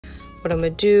what I'm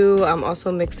gonna do. I'm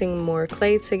also mixing more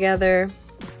clay together.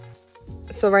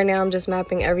 So right now I'm just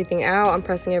mapping everything out. I'm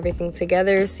pressing everything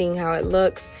together, seeing how it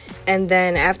looks. And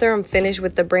then after I'm finished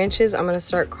with the branches, I'm gonna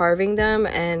start carving them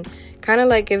and kind of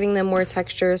like giving them more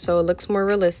texture so it looks more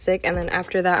realistic. And then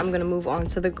after that, I'm gonna move on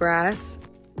to the grass.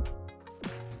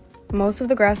 Most of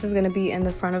the grass is going to be in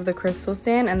the front of the crystal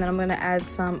stand, and then I'm going to add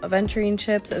some aventurine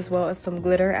chips as well as some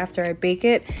glitter after I bake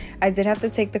it. I did have to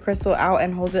take the crystal out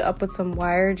and hold it up with some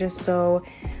wire just so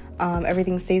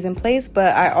everything stays in place,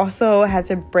 but I also had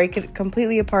to break it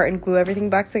completely apart and glue everything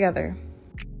back together.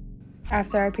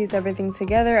 After I pieced everything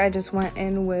together, I just went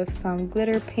in with some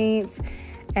glitter paint,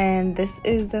 and this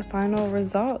is the final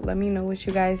result. Let me know what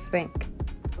you guys think.